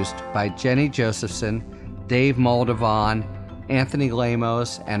produced by Jenny Josephson, Dave Moldovan, Anthony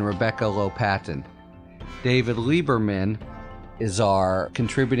Lemos, and Rebecca Lopatin. David Lieberman is our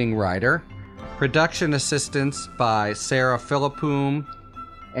contributing writer. Production assistance by Sarah Philippoum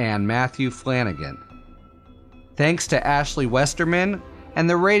and Matthew Flanagan. Thanks to Ashley Westerman and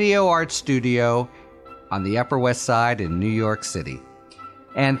the Radio Art Studio on the Upper West Side in New York City.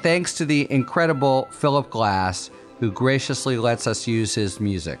 And thanks to the incredible Philip Glass, who graciously lets us use his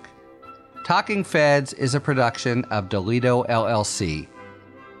music. Talking Feds is a production of Delito LLC.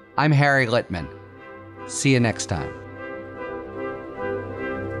 I'm Harry Littman. See you next time.